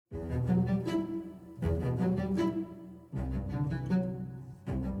I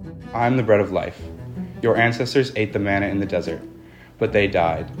am the bread of life. Your ancestors ate the manna in the desert, but they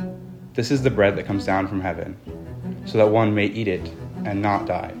died. This is the bread that comes down from heaven, so that one may eat it and not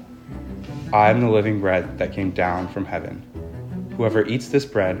die. I am the living bread that came down from heaven. Whoever eats this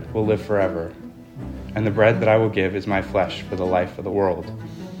bread will live forever, and the bread that I will give is my flesh for the life of the world.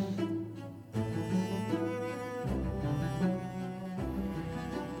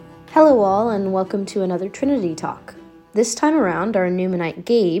 Hello all, and welcome to another Trinity Talk. This time around, our Newmanite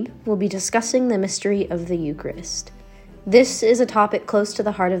Gabe will be discussing the mystery of the Eucharist. This is a topic close to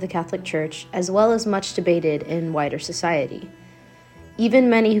the heart of the Catholic Church, as well as much debated in wider society. Even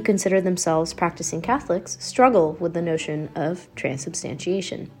many who consider themselves practicing Catholics struggle with the notion of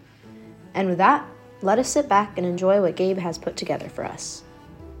transubstantiation. And with that, let us sit back and enjoy what Gabe has put together for us.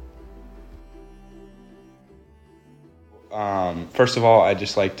 First of all, I'd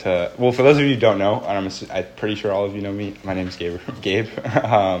just like to, for those of you who don't know, and I'm pretty sure all of you know me, my name is Gabe.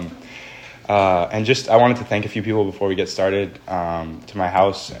 And just, I wanted to thank a few people before we get started. To my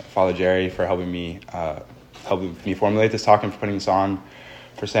house, Father Jerry, for helping me formulate this talk and for putting this on,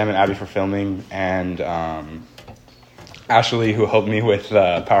 for Sam and Abby for filming, and Ashley, who helped me with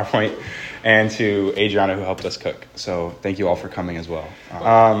PowerPoint, and to Adriana, who helped us cook. So thank you all for coming as well.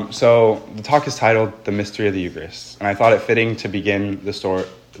 So the talk is titled "The Mystery of the Eucharist," and I thought it fitting to begin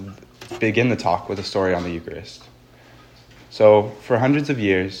the talk with a story on the Eucharist. So for hundreds of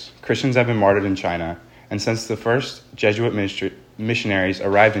years, Christians have been martyred in China, and since the first Jesuit missionaries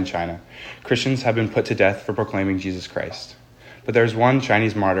arrived in China, Christians have been put to death for proclaiming Jesus Christ. But there's one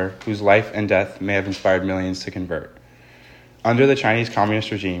Chinese martyr whose life and death may have inspired millions to convert. Under the Chinese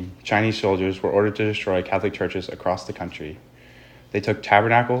Communist regime, Chinese soldiers were ordered to destroy Catholic churches across the country. They took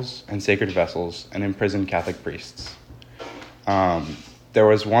tabernacles and sacred vessels and imprisoned Catholic priests. There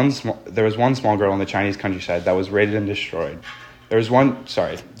was one small girl in the Chinese countryside that was raided and destroyed. There was one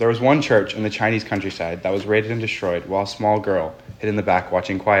church in the Chinese countryside that was raided and destroyed while a small girl hid in the back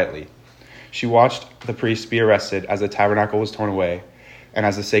watching quietly. She watched the priests be arrested as the tabernacle was torn away and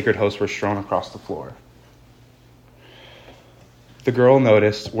as the sacred hosts were strewn across the floor. The girl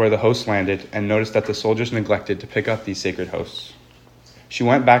noticed where the hosts landed and noticed that the soldiers neglected to pick up these sacred hosts. She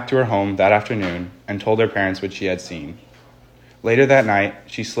went back to her home that afternoon and told her parents what she had seen. Later that night,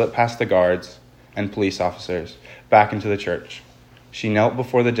 she slipped past the guards and police officers back into the church. She knelt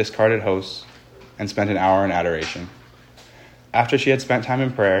before the discarded hosts and spent an hour in adoration. After she had spent time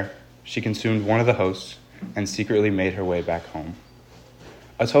in prayer, she consumed one of the hosts and secretly made her way back home.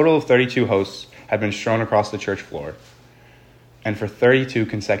 A total of 32 hosts had been strewn across the church floor. And for 32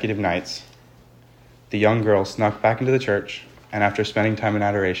 consecutive nights, the young girl snuck back into the church, and after spending time in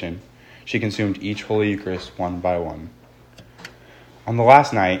adoration, she consumed each Holy Eucharist one by one. On the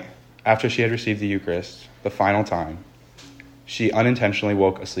last night, after she had received the Eucharist, the final time, she unintentionally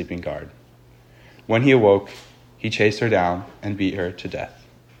woke a sleeping guard. When he awoke, he chased her down and beat her to death.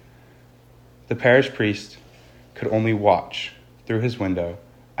 The parish priest could only watch through his window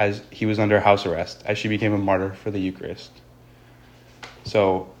as he was under house arrest as she became a martyr for the Eucharist.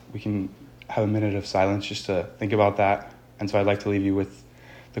 So we can have a minute of silence just to think about that. And so I'd like to leave you with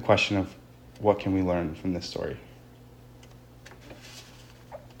the question of what can we learn from this story?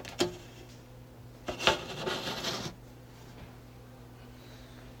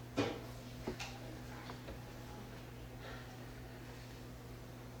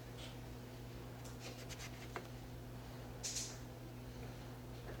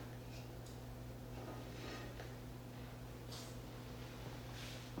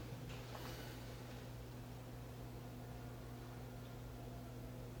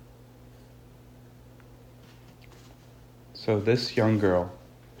 So this young girl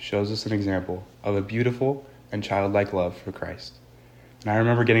shows us an example of a beautiful and childlike love for Christ. And I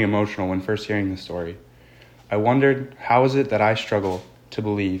remember getting emotional when first hearing this story. I wondered, how is it that I struggle to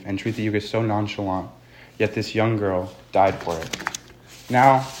believe and treat the Eucharist so nonchalant, yet this young girl died for it?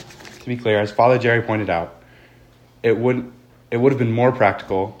 Now, to be clear, as Father Jerry pointed out, it would have been more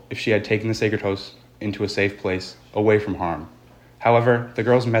practical if she had taken the sacred host into a safe place away from harm. However, the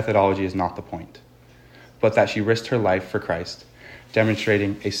girl's methodology is not the point, but that she risked her life for Christ,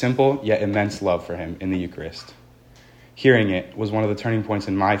 demonstrating a simple yet immense love for him in the Eucharist. Hearing it was one of the turning points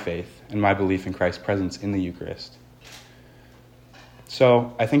in my faith and my belief in Christ's presence in the Eucharist.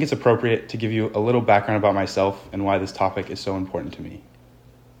 So I think it's appropriate to give you a little background about myself and why this topic is so important to me.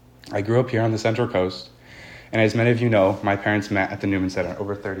 I grew up here on the Central Coast, and as many of you know, my parents met at the Newman Center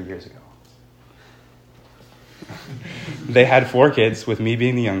over 30 years ago. They had 4 kids, with me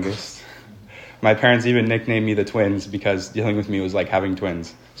being the youngest. My parents even nicknamed me the twins because dealing with me was like having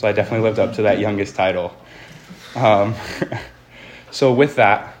twins. So I definitely lived up to that youngest title. So with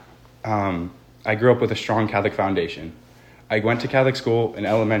that, I grew up with a strong Catholic foundation. I went to Catholic school in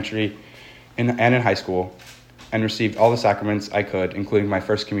elementary and in high school and received all the sacraments I could, including my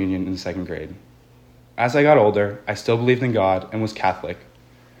first communion in the second grade. As I got older, I still believed in God and was Catholic.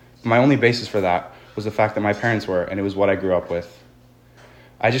 My only basis for that was the fact that my parents were, and it was what I grew up with.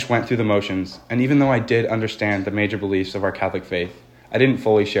 I just went through the motions, and even though I did understand the major beliefs of our Catholic faith, I didn't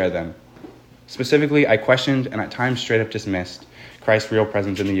fully share them. Specifically, I questioned and at times straight up dismissed Christ's real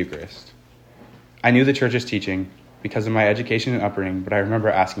presence in the Eucharist. I knew the Church's teaching because of my education and upbringing, but I remember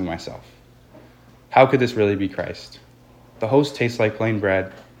asking myself, how could this really be Christ? The host tastes like plain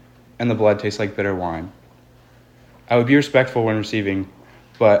bread, and the blood tastes like bitter wine. I would be respectful when receiving,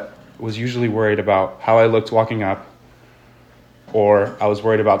 but was usually worried about how I looked walking up, or I was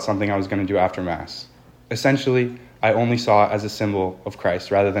worried about something I was going to do after Mass. Essentially, I only saw it as a symbol of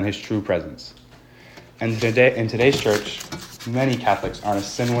Christ rather than his true presence. And today, in today's church, many Catholics are in a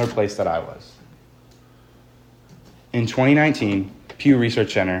similar place that I was. In 2019, Pew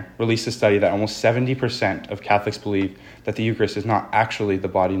Research Center released a study that almost 70% of Catholics believe that the Eucharist is not actually the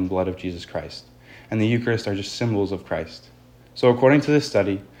body and blood of Jesus Christ, and the Eucharist are just symbols of Christ. So according to this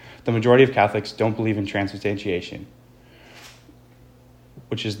study, the majority of Catholics don't believe in transubstantiation,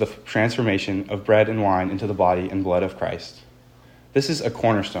 which is the transformation of bread and wine into the body and blood of Christ. This is a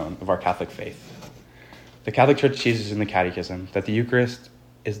cornerstone of our Catholic faith. The Catholic Church teaches in the Catechism that the Eucharist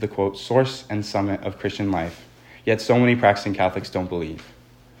is the, quote, source and summit of Christian life, yet so many practicing Catholics don't believe.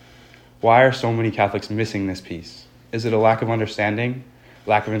 Why are so many Catholics missing this piece? Is it a lack of understanding,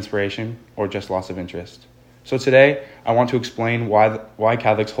 lack of inspiration, or just loss of interest? So today, I want to explain why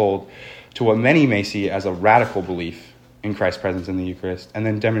Catholics hold to what many may see as a radical belief in Christ's presence in the Eucharist, and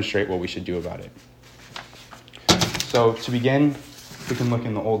then demonstrate what we should do about it. So to begin, we can look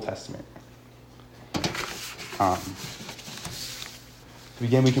in the Old Testament. We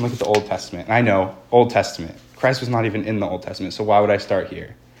can look at the Old Testament. And I know, Old Testament. Christ was not even in the Old Testament, so why would I start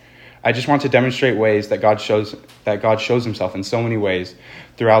here? I just want to demonstrate ways that God shows himself in so many ways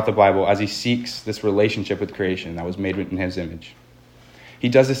throughout the Bible as he seeks this relationship with creation that was made in his image. He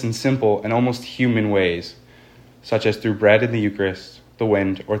does this in simple and almost human ways, such as through bread in the Eucharist, the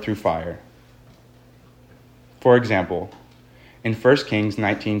wind, or through fire. For example, in 1 Kings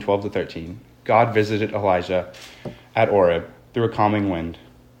 19:12-13, God visited Elijah at Oreb through a calming wind,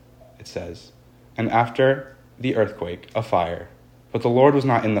 it says, and after the earthquake, a fire. But the Lord was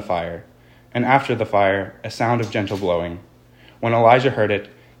not in the fire, and after the fire, a sound of gentle blowing. When Elijah heard it,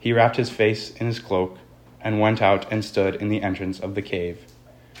 he wrapped his face in his cloak and went out and stood in the entrance of the cave.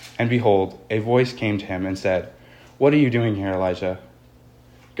 And behold, a voice came to him and said, "What are you doing here, Elijah?"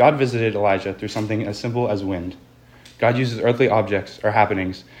 God visited Elijah through something as simple as wind. God uses earthly objects or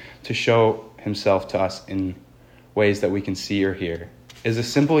happenings to show himself to us in ways that we can see or hear. It is a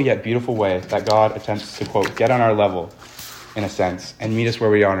simple yet beautiful way that God attempts to, quote, get on our level, in a sense, and meet us where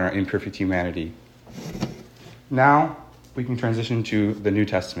we are in our imperfect humanity. Now, we can transition to the New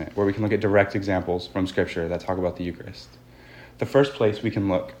Testament, where we can look at direct examples from Scripture that talk about the Eucharist. The first place we can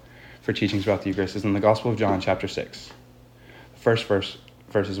look for teachings about the Eucharist is in the Gospel of John, chapter 6. The first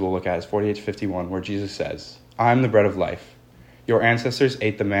verses we'll look at is 48-51, where Jesus says, "I am the bread of life. Your ancestors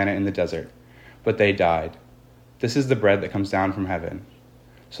ate the manna in the desert, but they died. This is the bread that comes down from heaven,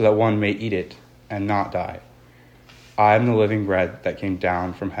 so that one may eat it and not die. I am the living bread that came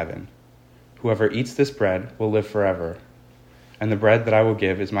down from heaven. Whoever eats this bread will live forever, and the bread that I will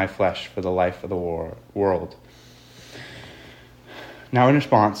give is my flesh for the life of the world." Now in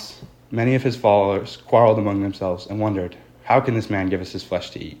response, many of his followers quarreled among themselves and wondered, how can this man give us his flesh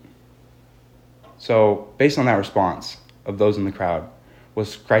to eat? So, based on that response of those in the crowd,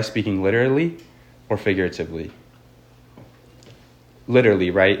 was Christ speaking literally or figuratively?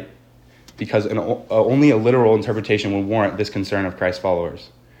 Literally, right? Because only a literal interpretation would warrant this concern of Christ's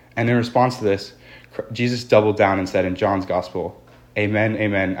followers. And in response to this, Jesus doubled down and said in John's Gospel, "Amen,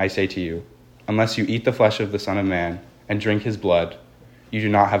 amen, I say to you, unless you eat the flesh of the Son of Man and drink his blood, you do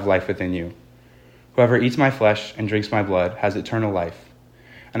not have life within you. Whoever eats my flesh and drinks my blood has eternal life,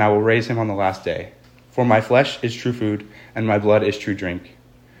 and I will raise him on the last day. For my flesh is true food, and my blood is true drink.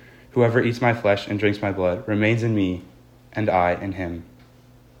 Whoever eats my flesh and drinks my blood remains in me, and I in him.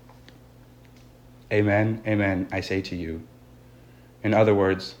 Amen, amen, I say to you." In other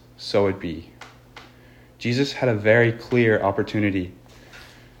words, so it be. Jesus had a very clear opportunity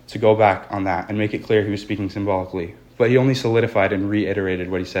to go back on that and make it clear he was speaking symbolically, but he only solidified and reiterated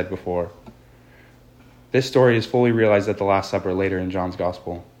what he said before. This story is fully realized at the Last Supper later in John's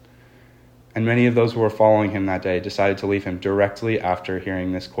Gospel. and many of those who were following him that day decided to leave him directly after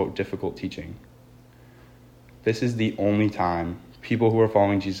hearing this, quote, difficult teaching. This is the only time people who were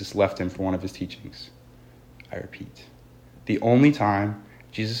following Jesus left him for one of his teachings. I repeat, the only time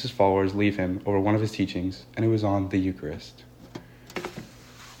Jesus' followers leave him over one of his teachings, and it was on the Eucharist.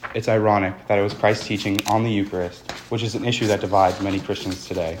 It's ironic that it was Christ's teaching on the Eucharist, which is an issue that divides many Christians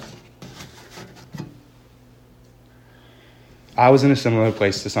today. I was in a similar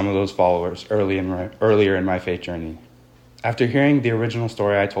place to some of those followers earlier in my faith journey. After hearing the original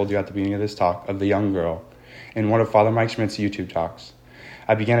story I told you at the beginning of this talk of the young girl in one of Father Mike Schmidt's YouTube talks,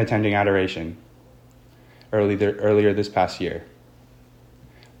 I began attending adoration earlier this past year.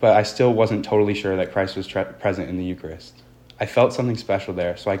 But I still wasn't totally sure that Christ was present in the Eucharist. I felt something special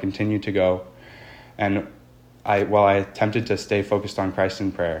there, so I continued to go, and while I attempted to stay focused on Christ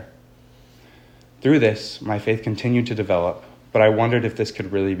in prayer. Through this, my faith continued to develop, but I wondered if this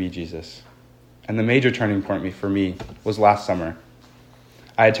could really be Jesus. And the major turning point for me was last summer.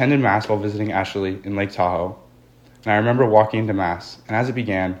 I attended Mass while visiting Ashley in Lake Tahoe, and I remember walking into Mass, and as it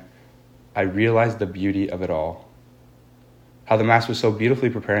began, I realized the beauty of it all. How the Mass was so beautifully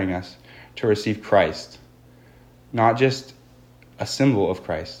preparing us to receive Christ, not just a symbol of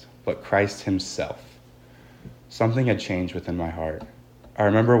Christ, but Christ himself. Something had changed within my heart. I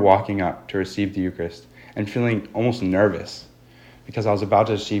remember walking up to receive the Eucharist and feeling almost nervous because I was about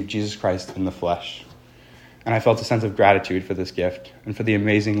to receive Jesus Christ in the flesh. And I felt a sense of gratitude for this gift and for the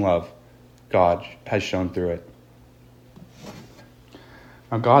amazing love God has shown through it.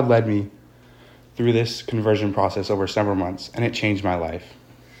 Now, God led me through this conversion process over several months, and it changed my life.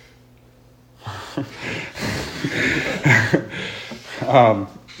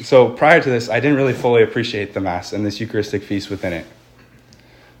 So prior to this, I didn't really fully appreciate the Mass and this Eucharistic feast within it.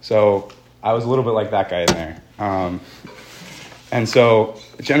 So I was a little bit like that guy in there. And so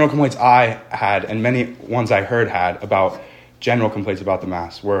general complaints I had, and many ones I heard had, about general complaints about the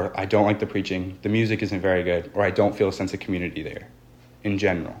Mass were I don't like the preaching, the music isn't very good, or I don't feel a sense of community there in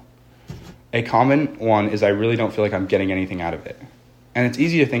general. A common one is I really don't feel like I'm getting anything out of it. And it's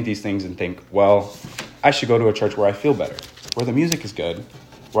easy to think these things and think, well, I should go to a church where I feel better, where the music is good,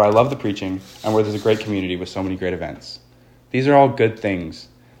 where I love the preaching, and where there's a great community with so many great events. These are all good things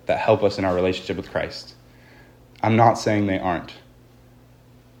that help us in our relationship with Christ. I'm not saying they aren't.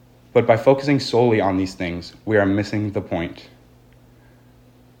 But by focusing solely on these things, we are missing the point.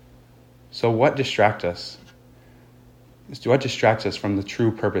 So what distracts us? What distracts us from the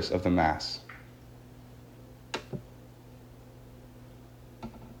true purpose of the Mass?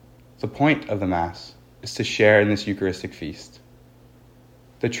 The point of the Mass is to share in this Eucharistic feast.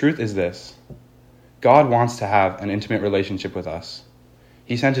 The truth is this: God wants to have an intimate relationship with us.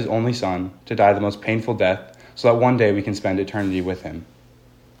 He sent his only Son to die the most painful death so that one day we can spend eternity with him.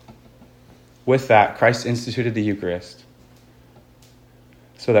 With that, Christ instituted the Eucharist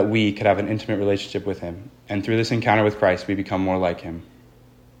so that we could have an intimate relationship with him. And through this encounter with Christ, we become more like him.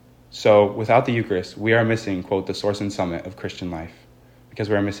 So without the Eucharist, we are missing, quote, the source and summit of Christian life, because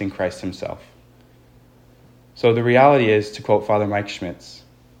we are missing Christ himself. So the reality is, to quote Father Mike Schmitz,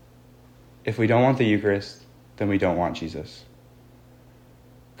 if we don't want the Eucharist, then we don't want Jesus.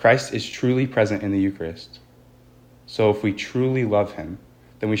 Christ is truly present in the Eucharist. So if we truly love him,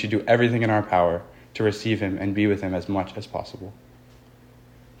 then we should do everything in our power to receive him and be with him as much as possible.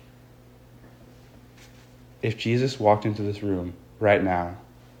 If Jesus walked into this room right now,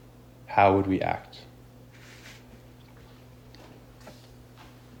 how would we act?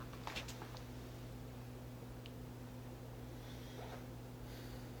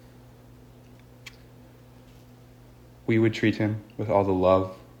 We would treat him with all the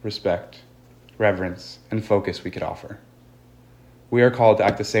love, respect, reverence, and focus we could offer. We are called to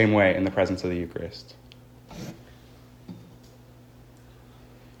act the same way in the presence of the Eucharist.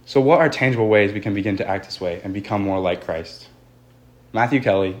 So what are tangible ways we can begin to act this way and become more like Christ? Matthew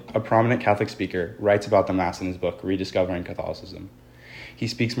Kelly, a prominent Catholic speaker, writes about the Mass in his book, Rediscovering Catholicism. He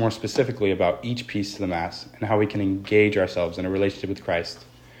speaks more specifically about each piece to the Mass and how we can engage ourselves in a relationship with Christ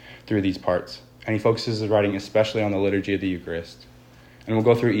through these parts. And he focuses his writing especially on the liturgy of the Eucharist. And we'll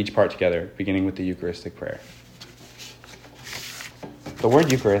go through each part together, beginning with the Eucharistic prayer. The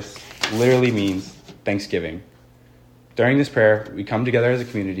word Eucharist literally means thanksgiving. During this prayer, we come together as a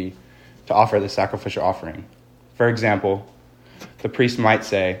community to offer the sacrificial offering. For example, the priest might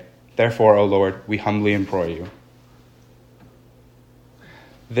say, "Therefore, O Lord, we humbly implore you."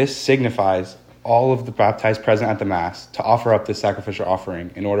 This signifies all of the baptized present at the Mass to offer up this sacrificial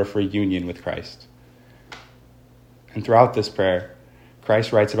offering in order for union with Christ. And throughout this prayer,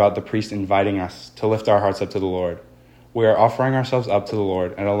 Christ writes about the priest inviting us to lift our hearts up to the Lord, We are offering ourselves up to the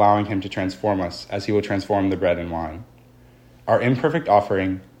Lord and allowing him to transform us as he will transform the bread and wine. Our imperfect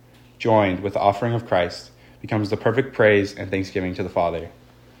offering, joined with the offering of Christ, becomes the perfect praise and thanksgiving to the Father.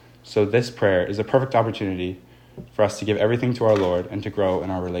 So this prayer is a perfect opportunity for us to give everything to our Lord and to grow in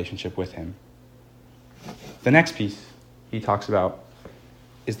our relationship with him. The next piece he talks about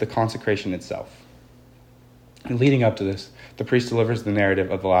is the consecration itself. And leading up to this, the priest delivers the narrative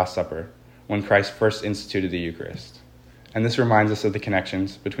of the Last Supper, when Christ first instituted the Eucharist. And this reminds us of the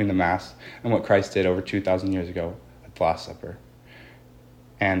connections between the Mass and what Christ did over 2,000 years ago at the Last Supper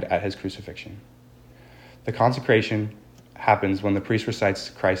and at his crucifixion. The consecration happens when the priest recites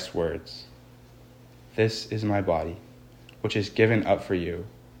Christ's words, "This is my body, which is given up for you.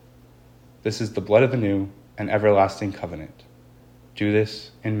 This is the blood of the new and everlasting covenant. Do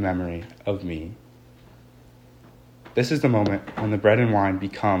this in memory of me." This is the moment when the bread and wine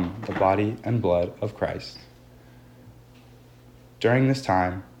become the body and blood of Christ. During this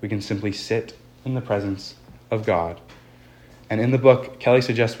time, we can simply sit in the presence of God. And in the book, Kelly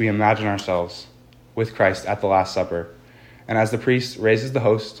suggests we imagine ourselves with Christ at the Last Supper. And as the priest raises the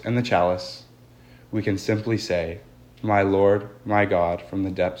host and the chalice, we can simply say, "My Lord, my God," from the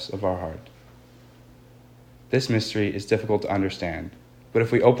depths of our heart. This mystery is difficult to understand, but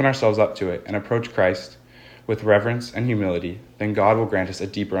if we open ourselves up to it and approach Christ with reverence and humility, then God will grant us a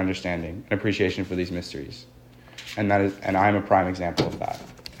deeper understanding and appreciation for these mysteries. And I am a prime example of that.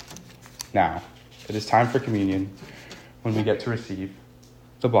 Now, it is time for communion, when we get to receive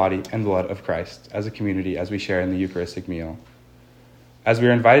the body and blood of Christ as a community as we share in the Eucharistic meal. As we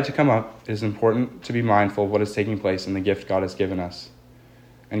are invited to come up, it is important to be mindful of what is taking place in the gift God has given us.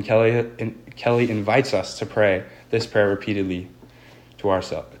 And Kelly invites us to pray this prayer repeatedly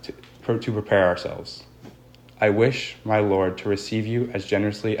to prepare ourselves. "I wish, my Lord, to receive you as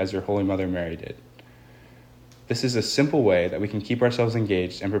generously as your Holy Mother Mary did." This is a simple way that we can keep ourselves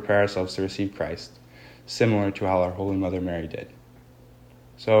engaged and prepare ourselves to receive Christ, similar to how our Holy Mother Mary did.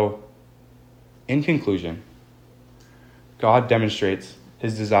 So, in conclusion, God demonstrates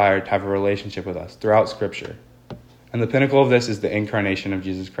his desire to have a relationship with us throughout Scripture. And the pinnacle of this is the incarnation of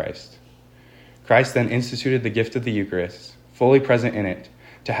Jesus Christ. Christ then instituted the gift of the Eucharist, fully present in it,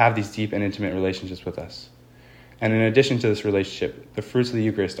 to have these deep and intimate relationships with us. And in addition to this relationship, the fruits of the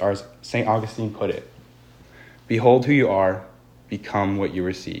Eucharist are, as St. Augustine put it, "Behold who you are, become what you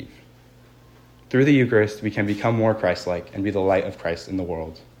receive." Through the Eucharist, we can become more Christ-like and be the light of Christ in the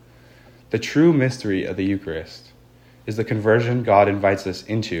world. The true mystery of the Eucharist is the conversion God invites us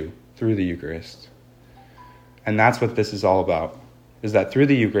into through the Eucharist. And that's what this is all about, is that through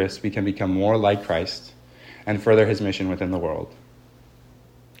the Eucharist, we can become more like Christ and further his mission within the world.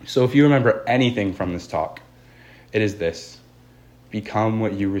 So if you remember anything from this talk, it is this: become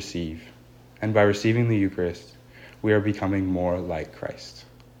what you receive. And by receiving the Eucharist, we are becoming more like Christ.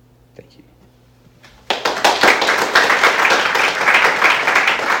 Thank you.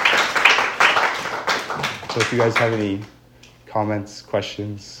 So if you guys have any comments,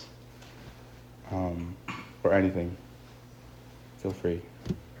 questions, or anything, feel free.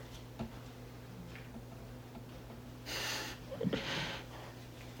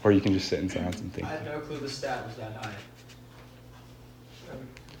 Or you can just sit in silence and think. I had no clue the stat was that high.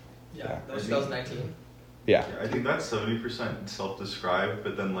 Yeah, That was 2019. Yeah. I think that's 70% self-described,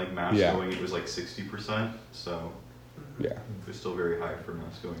 but then like mass Yeah. going, it was like 60%. So Yeah. it was still very high for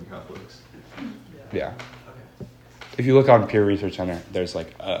mass going Catholics. Yeah. Okay. If you look on Pew Research Center, there's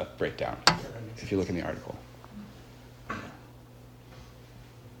like a breakdown. Yeah, that makes If you look in the article.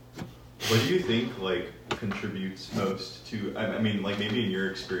 What do you think like contributes most to? I mean, like maybe in your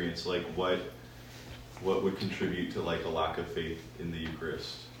experience, like what would contribute to like a lack of faith in the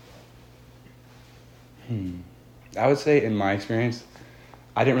Eucharist? I would say in my experience,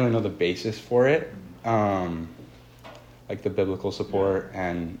 I didn't really know the basis for it. Like the biblical support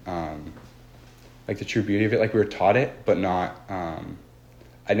and like the true beauty of it. Like we were taught it, but not,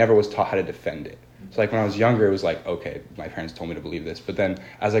 I never was taught how to defend it. So like when I was younger, it was like, okay, my parents told me to believe this. But then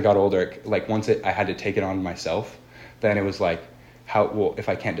as I got older, like I had to take it on myself, then it was like, if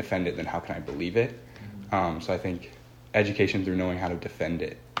I can't defend it, then how can I believe it? So I think education through knowing how to defend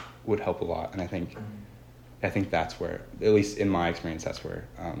it would help a lot. And I think that's where, at least in my experience, that's where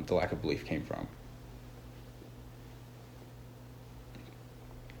the lack of belief came from.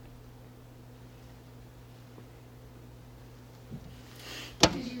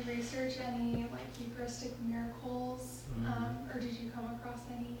 Did you research any like Eucharistic miracles, or did you come across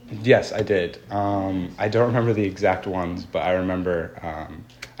any? Yes, I did. I don't remember the exact ones, but I remember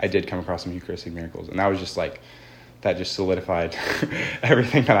I did come across some Eucharistic miracles, and that was just like, that just solidified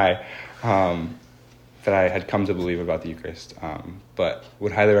everything that that I had come to believe about the Eucharist, but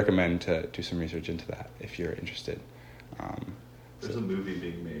would highly recommend to do some research into that if you're interested. There's a movie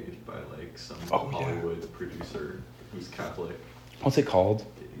being made by like some Oh, yeah. Hollywood producer who's Catholic. What's it called?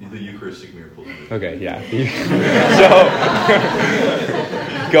 The Eucharistic Miracles movie. Okay, yeah.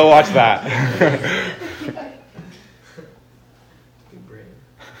 So, go watch that. Big brain.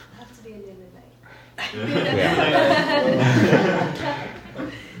 Have to be in midnight. Yeah.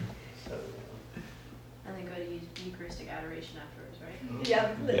 And then go to Eucharistic adoration afterwards, right?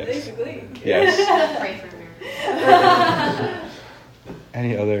 Yeah, Yes. basically. Yes. Pray for me.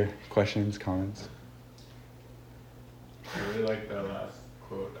 Any other questions, comments? I really like that last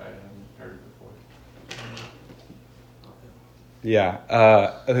quote. I hadn't heard before. Yeah,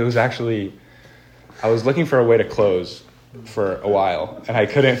 it was actually, I was looking for a way to close for a while, and I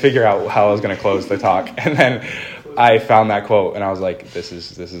couldn't figure out how I was going to close the talk. And then I found that quote, and I was like, this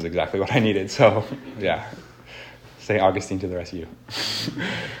is exactly what I needed. So, yeah, St. Augustine to the rescue.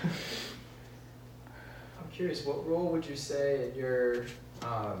 I'm curious, what role would you say in your,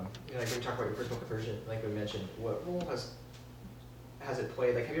 like when you talk about your personal conversion, like we mentioned, what role has it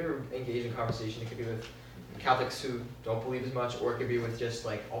played? Like, have you ever engaged in conversation? It could be with Catholics who don't believe as much, or it could be with just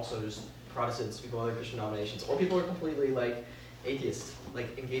like also just Protestants, people of other Christian denominations, or people who are completely like atheists.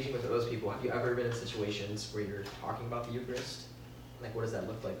 Like engaging with those people. Have you ever been in situations where you're talking about the Eucharist? Like, what does that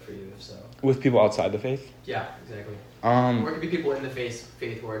look like for you? If so, With people outside the faith? yeah, exactly. Or Um, it could be people in the faith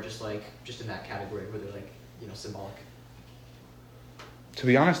who are just like just in that category where they're like symbolic. to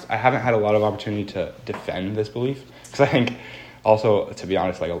be honest, I haven't had a lot of opportunity to defend this belief, because I think also, to be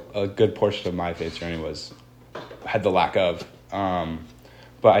honest, like a good portion of my faith journey had the lack of.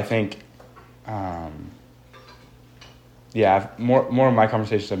 But I think, more of my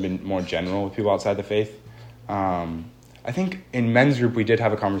conversations have been more general with people outside the faith. I think in men's group we did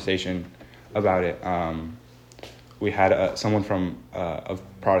have a conversation about it. We had someone from of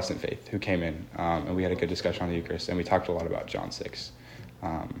Protestant faith who came in, and we had a good discussion on the Eucharist, and we talked a lot about John 6.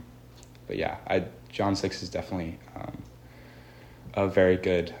 But yeah, John 6 is definitely a very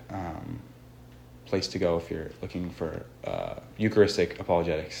good place to go if you're looking for Eucharistic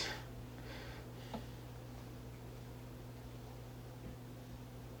apologetics.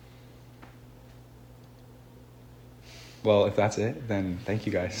 Well, if that's it, then thank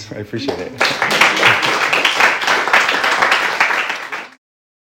you guys. I appreciate it.